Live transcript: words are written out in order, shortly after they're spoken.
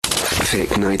Vic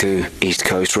Naidoo, East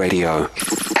Coast Radio.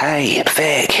 Hey,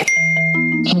 Vic.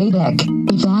 Hey, Vic.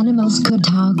 If animals could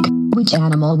talk, which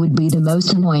animal would be the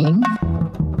most annoying?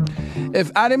 If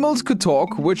animals could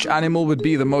talk, which animal would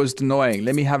be the most annoying?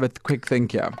 Let me have a quick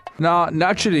think here. Now,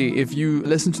 naturally, if you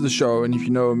listen to the show and if you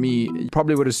know me, you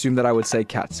probably would assume that I would say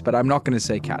cats, but I'm not going to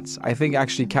say cats. I think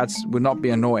actually cats would not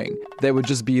be annoying. They would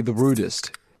just be the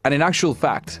rudest. And in actual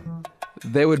fact,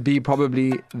 they would be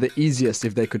probably the easiest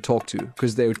if they could talk to,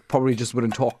 because they would probably just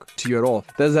wouldn't talk to you at all.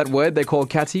 There's that word they call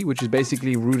catty, which is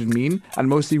basically rude and mean, and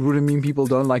mostly rude and mean people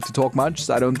don't like to talk much,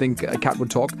 so I don't think a cat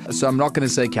would talk, so I'm not going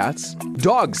to say cats.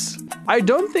 Dogs. I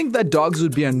don't think that dogs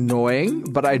would be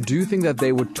annoying, but I do think that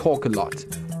they would talk a lot.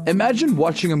 Imagine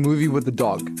watching a movie with a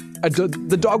dog.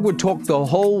 The dog would talk the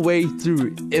whole way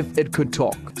through if it could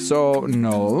talk. So,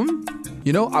 no.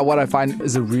 You know what I find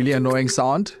is a really annoying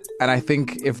sound? And I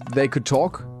think if they could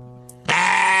talk...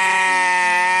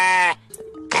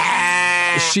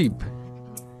 Sheep.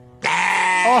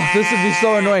 Oh, this would be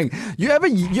so annoying. You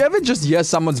ever just hear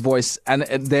someone's voice and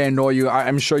they annoy you?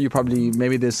 I'm sure you probably,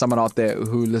 maybe there's someone out there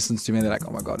who listens to me and they're like,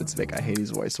 oh my god, it's Vic, I hate his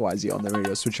voice. Why is he on the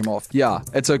radio? Switch him off. Yeah,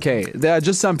 it's okay. There are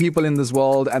just some people in this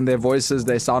world and their voices,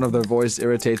 their sound of their voice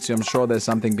irritates you. I'm sure there's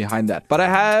something behind that. But I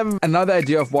have another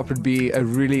idea of what would be a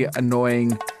really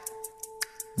annoying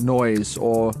noise.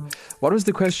 Or what was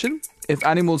the question? If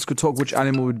animals could talk, which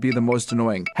animal would be the most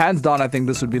annoying? Hands down, I think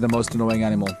this would be the most annoying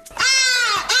animal.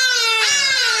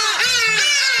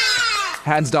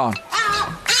 Hands down.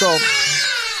 So,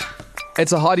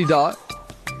 it's a hardy-da.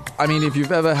 I mean, if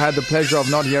you've ever had the pleasure of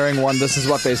not hearing one, this is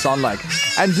what they sound like.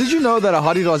 And did you know that a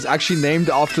hardy-da is actually named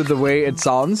after the way it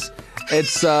sounds?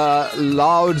 It's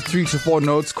loud 3 to 4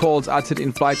 notes, calls uttered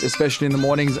in flight, especially in the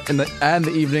mornings and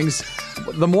the evenings.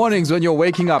 The mornings when you're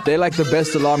waking up, they're like the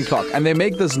best alarm clock. And they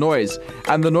make this noise.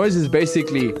 And the noise is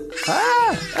basically...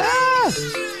 I'm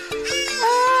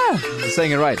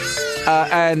saying it right.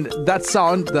 And that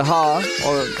sound, the ha,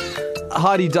 or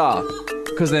hardy-da,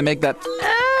 because they make that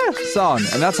sound.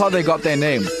 And that's how they got their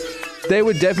name. They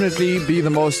would definitely be the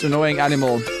most annoying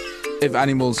animal if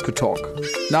animals could talk.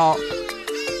 Now,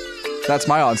 that's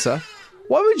my answer.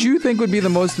 What would you think would be the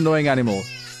most annoying animal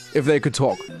if they could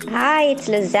talk? Hi, it's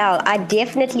Lizelle. I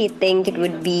definitely think it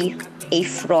would be a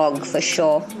frog for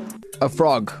sure. A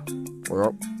frog.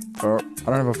 I don't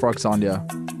have a frog sound here.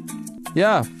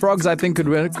 Yeah, frogs I think could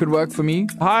work for me.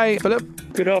 Hi,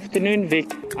 Philip. Good afternoon, Vic.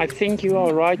 I think you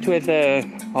are right with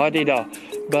hardy-da,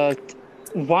 but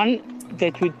one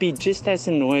that would be just as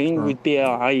annoying would be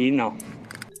a hyena.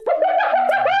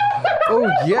 Oh,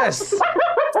 yes.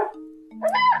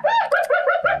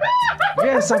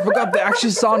 Yes, I forgot the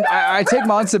actual sound. I take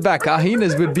my answer back.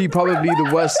 Hyenas would be probably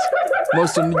the worst.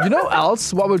 You know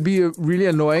else what would be really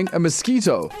annoying? A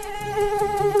mosquito.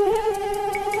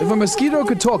 If a mosquito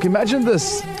could talk, imagine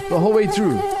this the whole way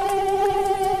through.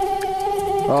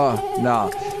 Oh, nah.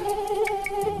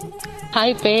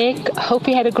 Hi, Vic. Hope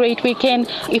you had a great weekend.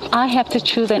 If I have to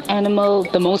choose an animal,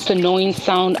 the most annoying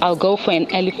sound, I'll go for an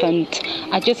elephant.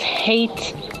 I just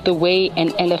hate the way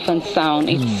an elephant sound.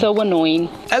 It's so annoying.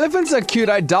 Elephants are cute.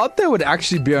 I doubt they would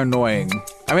actually be annoying.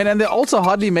 I mean, and they also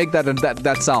hardly make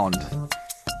that sound.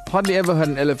 Hardly ever heard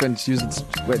an elephant use its...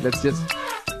 Wait, let's hear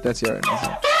it.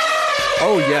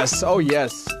 Oh, yes. Oh,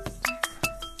 yes.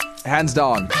 Hands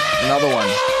down. Another one.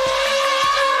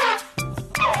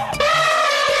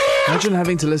 Imagine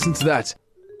having to listen to that.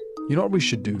 You know what we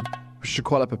should do? We should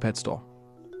call up a pet store.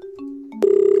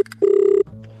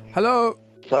 Hello.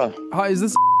 Sir. Hi, is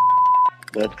this...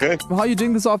 That's correct. How are you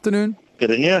doing this afternoon?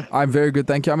 Good, and you? I'm very good,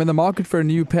 thank you. I'm in the market for a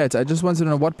new pet. I just wanted to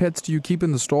know, what pets do you keep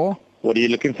in the store? What are you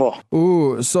looking for?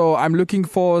 Ooh, so I'm looking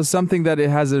for something that it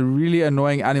has a really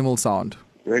annoying animal sound.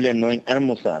 Really annoying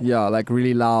animal sound? Yeah, like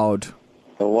really loud.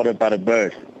 So what about a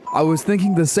bird? I was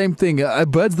thinking the same thing. A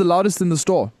bird's the loudest in the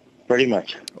store. Pretty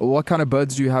much. What kind of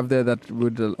birds do you have there that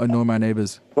would annoy my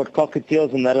neighbors? Got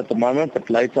cockatiels and that at the moment, but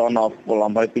later on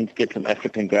I'm hoping to get some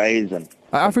African greys and...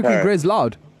 African grey's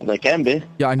loud? They can be.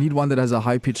 Yeah, I need one that has a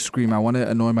high-pitched scream. I want to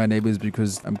annoy my neighbors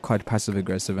because I'm quite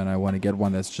passive-aggressive and I want to get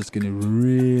one that's just going to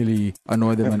really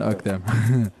annoy them and irk them.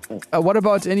 What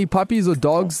about any puppies or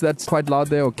dogs that's quite loud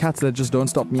there, or cats that just don't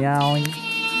stop meowing?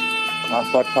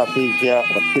 I've got puppies, yeah,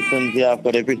 I've got kittens, yeah, I've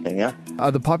got everything, yeah. Are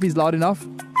the puppies loud enough?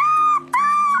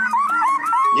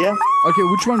 Yeah. Okay,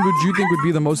 which one would you think would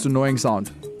be the most annoying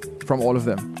sound from all of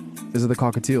them? Is it the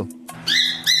cockatiel?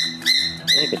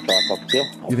 You could try a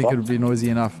cockatiel. You think it would be noisy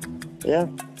enough? Yeah.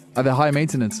 Are they high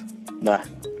maintenance? Nah.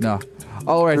 No.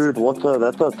 All right. Food, water,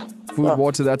 that's it. Food,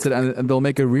 water, that's it. And they'll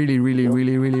make a really, really,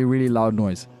 really, really, really loud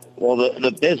noise. Well,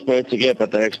 the best bird to get,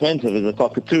 but they're expensive, is a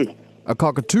cockatoo. A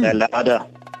cockatoo? They're louder.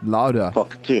 Louder.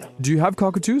 Cockatoo. Do you have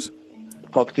cockatoos?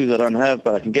 Cockatoos I don't have,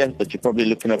 but I can guess that you're probably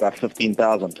looking at about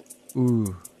 15,000.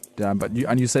 Ooh, damn. But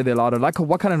you say they're louder. Like,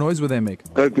 what kind of noise would they make?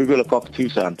 Go Google a cockatoo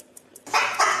sound.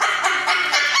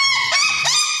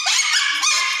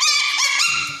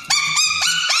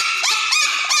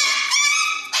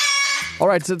 All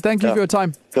right, so thank you for your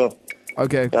time. Cool.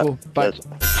 Okay, cool. Bye. Cheers.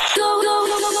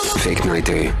 Vic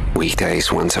Naidoo,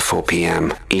 weekdays 1 to 4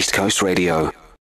 p.m. East Coast Radio.